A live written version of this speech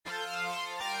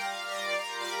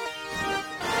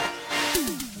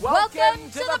Welcome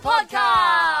to the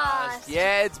podcast!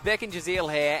 Yeah, it's Beck and Giselle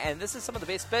here, and this is some of the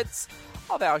best bits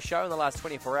of our show in the last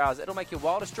 24 hours. It'll make your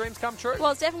wildest dreams come true. Well,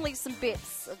 it's definitely some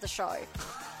bits of the show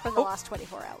from the last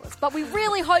 24 hours, but we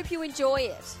really hope you enjoy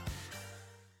it.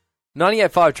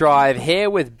 98.5 Drive here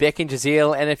with Beck and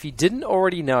Giselle, and if you didn't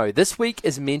already know, this week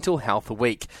is Mental Health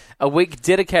Week, a week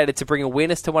dedicated to bring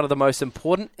awareness to one of the most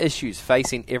important issues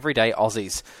facing everyday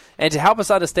Aussies. And to help us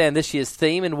understand this year's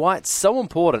theme and why it's so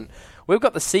important, we've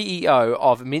got the CEO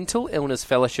of Mental Illness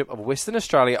Fellowship of Western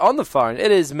Australia on the phone.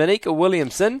 It is Monique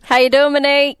Williamson. How you doing,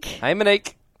 Monique? Hey,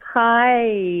 Monique.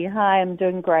 Hi, I'm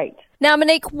doing great. Now,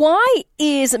 Monique, why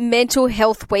is Mental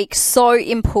Health Week so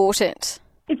important?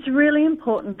 It's really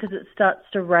important because it starts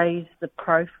to raise the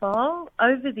profile.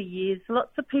 Over the years,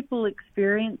 lots of people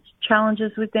experience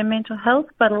challenges with their mental health,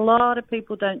 but a lot of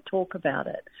people don't talk about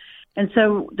it. And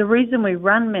so the reason we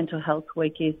run Mental Health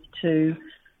Week is to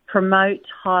promote,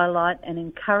 highlight and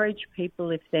encourage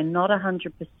people, if they're not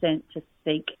 100%, to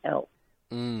seek help.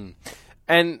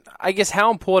 And I guess how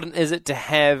important is it to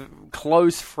have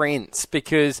close friends?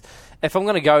 Because if I'm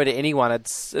going to go to anyone,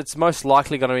 it's most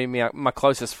likely going to be my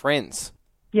closest friends.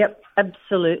 Yep,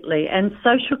 absolutely. And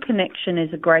social connection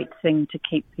is a great thing to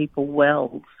keep people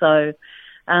well. So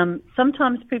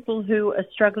sometimes people who are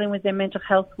struggling with their mental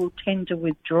health will tend to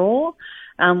withdraw,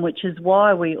 which is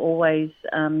why we always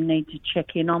need to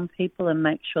check in on people and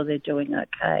make sure they're doing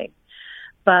okay.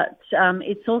 But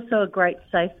it's also a great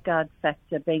safeguard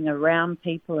factor. Being around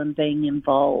people and being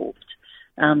involved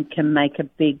can make a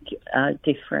big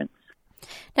difference.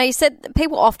 Now, you said that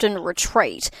people often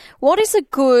retreat. What is a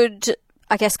good,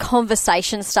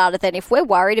 conversation starter then if we're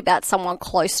worried about someone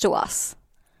close to us?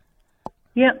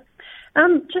 Yep.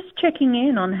 Just checking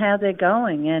in on how they're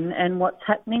going and what's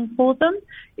happening for them.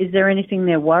 Is there anything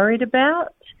they're worried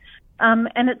about?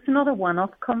 And it's not a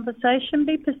one-off conversation.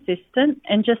 Be persistent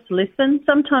and just listen.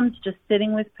 Sometimes just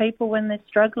sitting with people when they're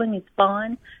struggling is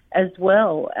fine as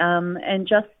well. And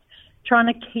just trying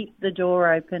to keep the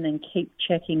door open and keep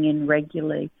checking in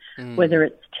regularly, whether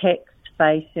it's text,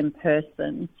 face, in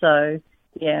person. So,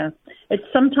 yeah, it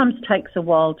sometimes takes a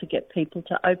while to get people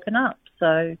to open up.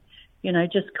 So,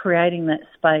 just creating that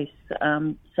space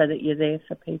so that you're there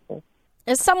for people.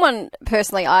 As someone,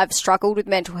 personally, I've struggled with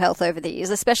mental health over the years,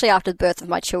 especially after the birth of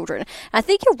my children. I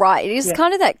think you're right. It is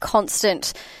kind of that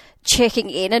constant checking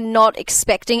in and not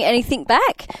expecting anything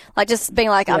back. Like just being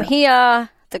like, I'm here,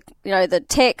 the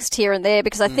text here and there,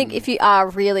 because I think if you are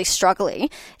really struggling,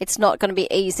 it's not going to be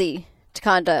easy to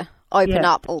kind of open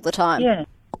up all the time. Yeah,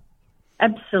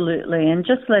 absolutely. And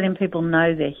just letting people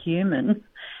know they're human.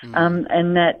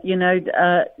 And that,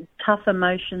 tough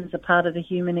emotions are part of the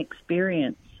human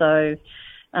experience. So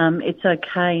it's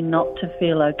okay not to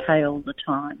feel okay all the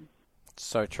time.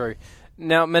 So true.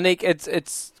 Now, Monique,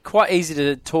 it's quite easy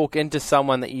to talk into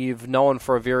someone that you've known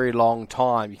for a very long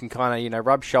time. You can kind of,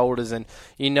 rub shoulders and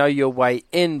you know your way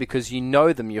in because you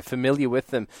know them, you're familiar with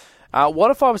them. What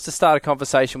if I was to start a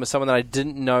conversation with someone that I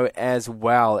didn't know as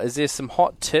well? Is there some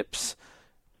hot tips?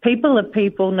 People are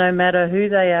people no matter who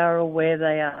they are or where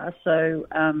they are. So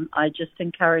I just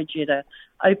encourage you to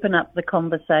open up the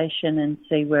conversation and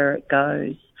see where it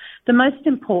goes. The most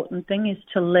important thing is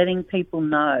to letting people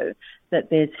know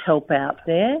that there's help out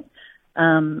there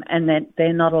and that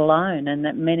they're not alone and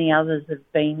that many others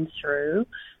have been through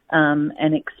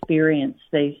and experienced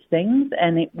these things,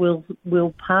 and it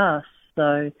will pass.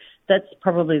 So that's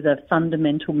probably the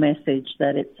fundamental message,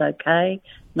 that it's okay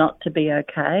not to be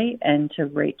okay and to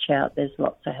reach out. There's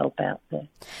lots of help out there.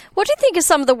 What do you think are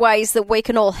some of the ways that we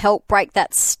can all help break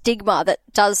that stigma that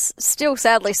does still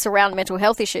sadly surround mental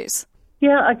health issues?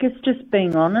 Yeah, I guess just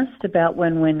being honest about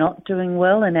when we're not doing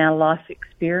well in our life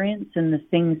experience and the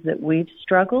things that we've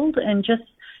struggled, and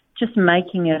just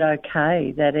making it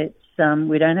okay, that it's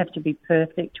we don't have to be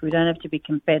perfect, we don't have to be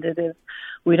competitive,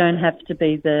 we don't have to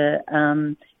be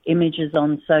the images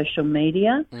on social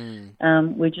media.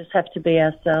 We just have to be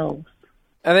ourselves.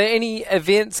 Are there any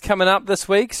events coming up this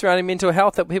week surrounding mental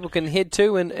health that people can head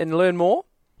to and learn more?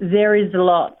 There is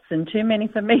lots, and too many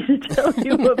for me to tell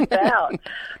you about.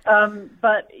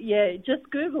 But yeah, just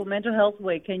Google Mental Health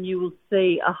Week and you will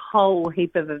see a whole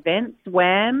heap of events.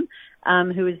 WAM,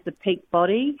 who is the peak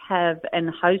body, have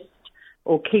and host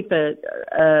or keep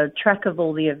a track of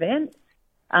all the events,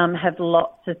 have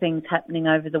lots of things happening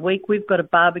over the week. We've got a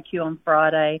barbecue on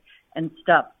Friday and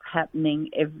stuff happening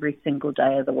every single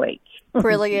day of the week.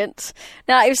 Brilliant.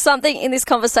 Now, if something in this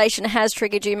conversation has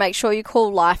triggered you, make sure you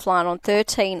call Lifeline on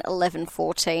 13 11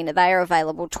 14. They are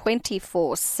available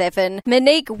 24/7.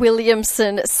 Monique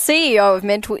Williamson, CEO of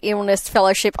Mental Illness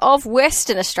Fellowship of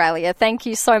Western Australia, thank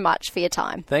you so much for your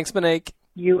time. Thanks, Monique.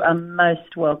 You are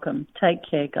most welcome. Take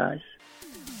care, guys.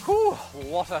 Whew,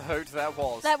 what a hoot that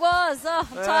was. That was. Oh,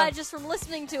 I'm tired just from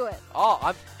listening to it. Oh,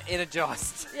 I'm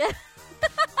energised. Yeah.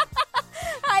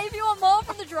 Hey, if you want more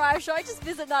from The Drive Show, just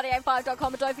visit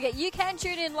 985.com and don't forget you can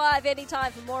tune in live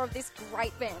anytime for more of this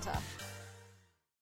great banter.